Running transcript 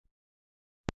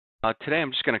Today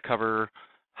I'm just going to cover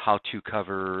how to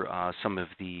cover some of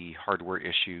the hardware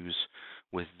issues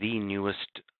with the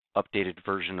newest updated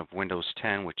version of Windows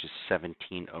 10, which is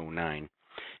 1709.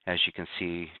 As you can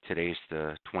see, today's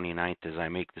the 29th as I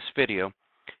make this video,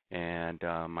 and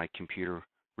my computer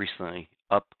recently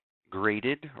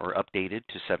upgraded or updated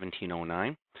to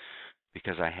 1709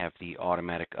 because I have the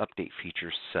automatic update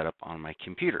feature set up on my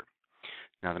computer.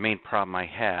 Now, the main problem I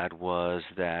had was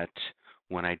that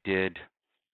when I did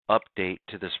update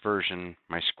to this version,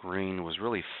 my screen was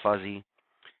really fuzzy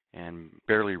and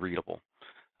barely readable.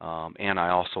 And I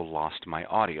also lost my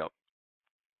audio.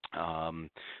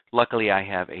 Luckily, I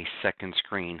have a second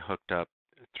screen hooked up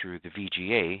through the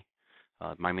VGA.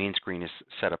 My main screen is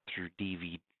set up through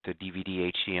the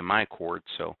DVD HDMI cord,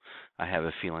 so I have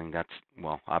a feeling that's,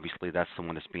 well, obviously that's the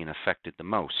one that's being affected the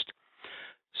most.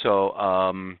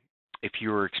 So if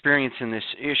you're experiencing this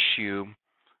issue,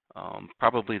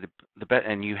 probably the best,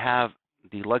 and you have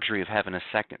the luxury of having a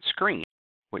second screen,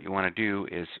 what you want to do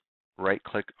is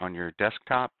right-click on your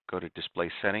desktop, go to Display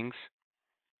Settings,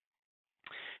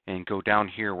 and go down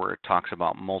here where it talks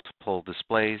about multiple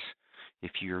displays.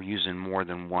 If you're using more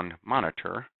than one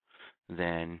monitor,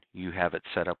 then you have it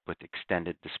set up with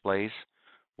extended displays.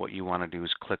 What you want to do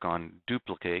is click on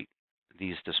Duplicate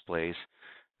these displays.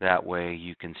 That way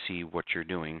you can see what you're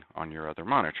doing on your other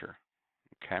monitor.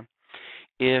 Okay.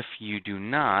 If you do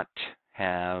not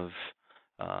have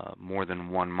more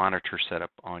than one monitor set up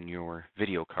on your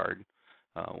video card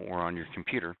or on your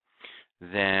computer,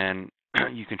 then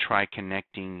you can try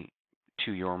connecting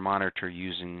to your monitor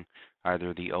using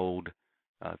either the old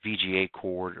VGA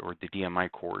cord or the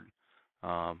DMI cord,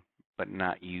 but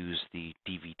not use the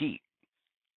DVD.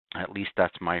 At least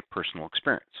that's my personal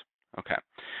experience. Okay,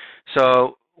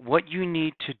 so what you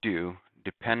need to do,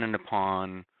 depending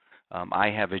upon, I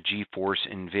have a GeForce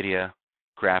NVIDIA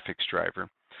graphics driver.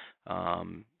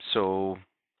 So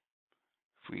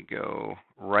if we go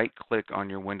right-click on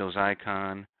your Windows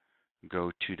icon,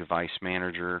 go to Device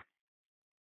Manager,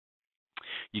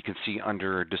 you can see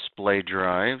under Display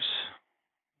Drives,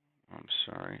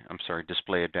 I'm sorry,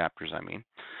 Display Adapters,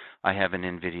 I have an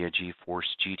NVIDIA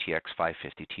GeForce GTX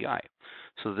 550 Ti.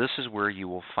 So this is where you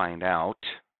will find out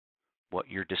what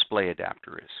your display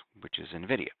adapter is, which is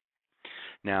NVIDIA.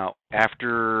 Now,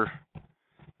 after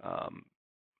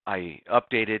I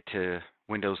updated to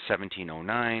Windows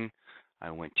 1709, I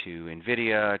went to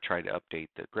NVIDIA, tried to update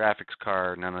the graphics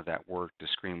card. None of that worked. The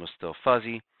screen was still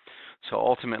fuzzy. So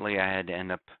ultimately, I had to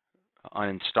end up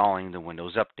uninstalling the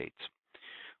Windows updates.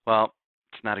 Well,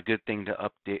 it's not a good thing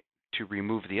to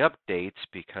remove the updates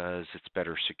because it's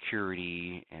better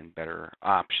security and better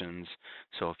options.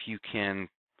 So if you can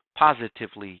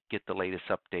positively get the latest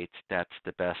updates, that's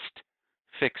the best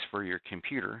fix for your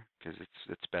computer because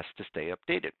it's best to stay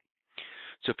updated.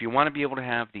 So if you want to be able to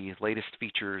have the latest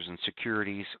features and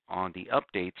securities on the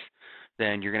updates,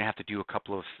 then you're going to have to do a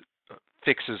couple of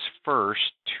fixes first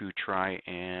to try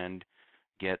and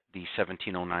get the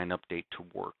 1709 update to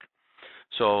work.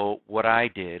 So what I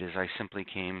did is I simply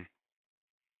came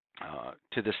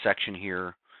to this section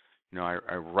here. You know,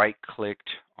 I right-clicked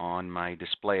on my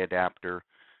display adapter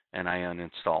and I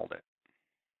uninstalled it.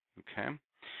 Okay.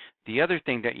 The other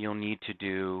thing that you'll need to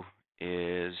do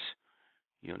is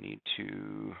you'll need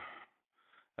to,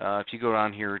 if you go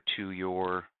down here to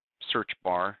your search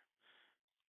bar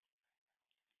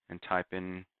and type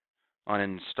in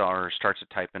uninstall, or start to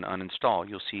type in uninstall,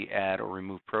 you'll see add or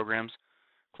remove programs.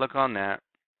 Click on that.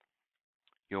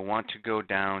 You'll want to go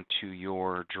down to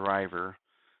your driver.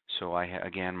 So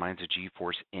again, mine's a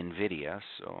GeForce NVIDIA,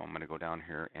 so I'm going to go down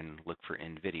here and look for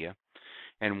NVIDIA.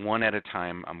 And one at a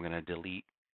time, I'm going to delete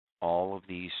all of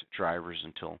these drivers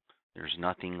until there's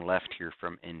nothing left here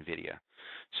from NVIDIA.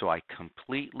 So I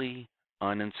completely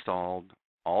uninstalled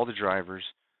all the drivers.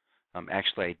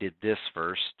 Actually, I did this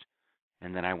first,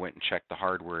 and then I went and checked the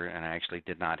hardware, and I actually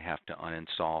did not have to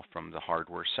uninstall from the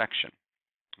hardware section.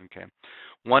 Okay.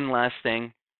 One last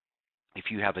thing,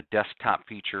 if you have a desktop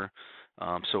feature,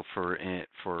 so for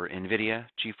NVIDIA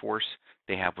GeForce,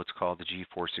 they have what's called the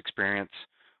GeForce Experience,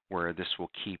 where this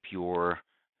will keep your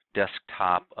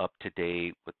desktop up to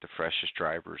date with the freshest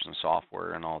drivers and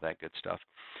software and all that good stuff.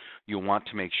 You'll want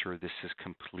to make sure this is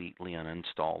completely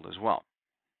uninstalled as well.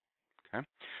 Okay,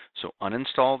 so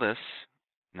uninstall this.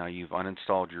 Now you've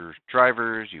uninstalled your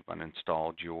drivers, you've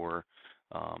uninstalled your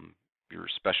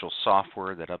special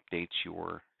software that updates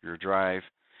your drive,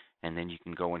 and then you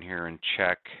can go in here and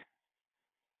check.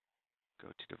 Go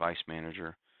to Device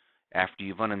Manager. After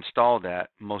you've uninstalled that,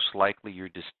 most likely your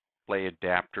display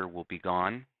adapter will be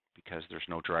gone because there's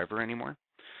no driver anymore.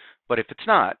 But if it's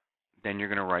not, then you're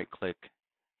going to right-click,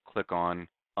 click on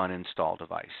uninstall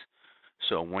device.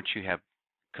 So once you have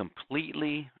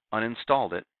completely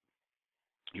uninstalled it,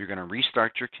 you're going to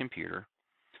restart your computer.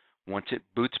 Once it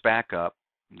boots back up,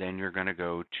 then you're going to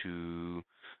go to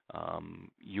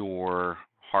your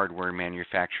hardware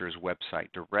manufacturer's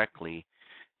website directly,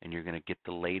 and you're going to get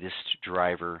the latest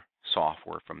driver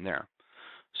software from there.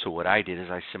 So what I did is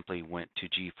I simply went to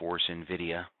GeForce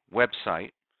NVIDIA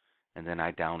website, and then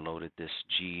I downloaded this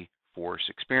GeForce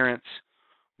experience.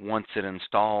 Once it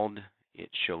installed, it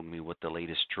showed me what the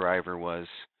latest driver was,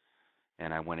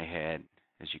 and I went ahead,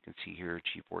 as you can see here,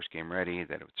 GeForce Game Ready,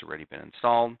 that it's already been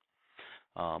installed.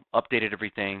 Updated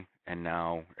everything, and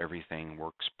now everything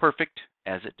works perfect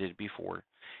as it did before,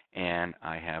 and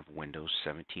I have Windows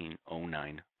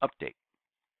 1709 update.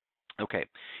 Okay,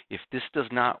 if this does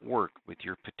not work with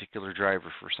your particular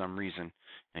driver for some reason,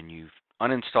 and you've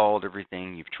uninstalled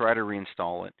everything, you've tried to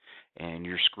reinstall it, and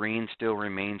your screen still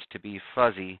remains to be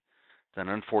fuzzy, then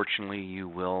unfortunately you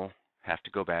will have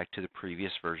to go back to the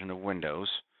previous version of Windows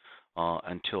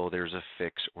until there's a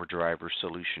fix or driver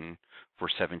solution for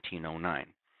 1709.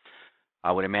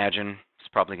 I would imagine it's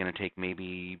probably going to take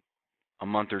maybe a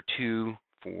month or two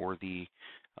for the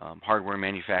hardware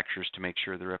manufacturers to make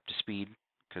sure they're up to speed,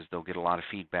 because they'll get a lot of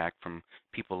feedback from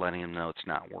people letting them know it's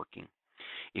not working.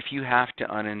 If you have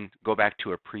to go back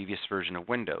to a previous version of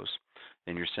Windows,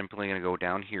 then you're simply going to go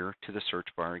down here to the search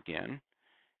bar again,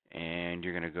 and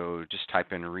you're going to go just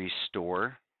type in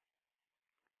restore.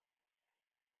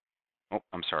 Oh,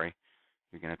 I'm sorry.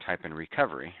 You're going to type in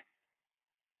recovery.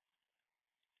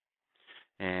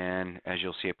 And as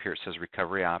you'll see up here, it says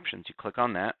recovery options. You click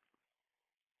on that.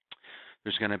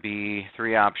 There's going to be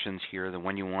three options here. The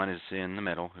one you want is in the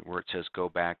middle, where it says go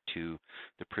back to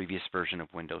the previous version of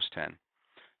Windows 10.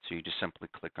 So you just simply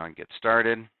click on Get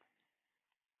Started,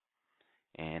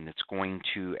 and it's going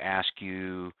to ask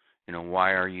you,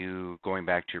 why are you going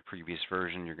back to your previous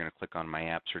version? You're going to click on My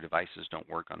Apps or Devices Don't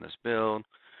Work on This Build.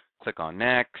 Click on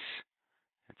Next.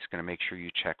 It's going to make sure you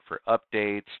check for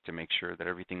updates to make sure that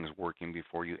everything is working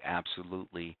before you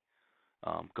absolutely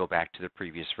go back to the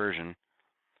previous version.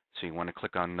 So you want to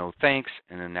click on No Thanks,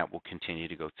 and then that will continue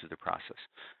to go through the process.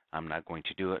 I'm not going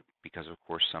to do it because, of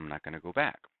course, I'm not going to go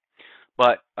back.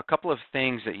 But a couple of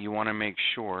things that you want to make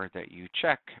sure that you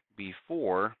check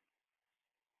before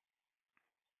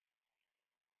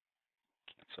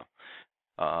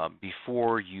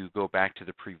before you go back to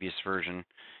the previous version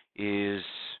is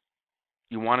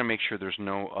you want to make sure there's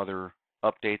no other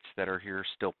updates that are here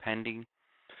still pending.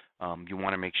 You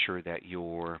want to make sure that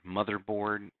your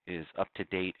motherboard is up to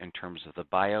date in terms of the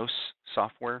BIOS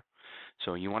software.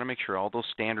 So you want to make sure all those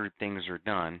standard things are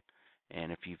done.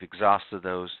 And if you've exhausted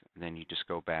those, then you just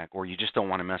go back, or you just don't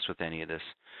want to mess with any of this,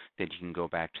 then you can go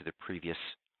back to the previous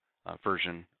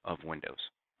version of Windows.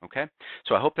 Okay?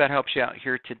 So I hope that helps you out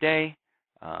here today.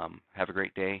 Have a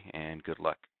great day and good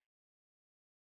luck.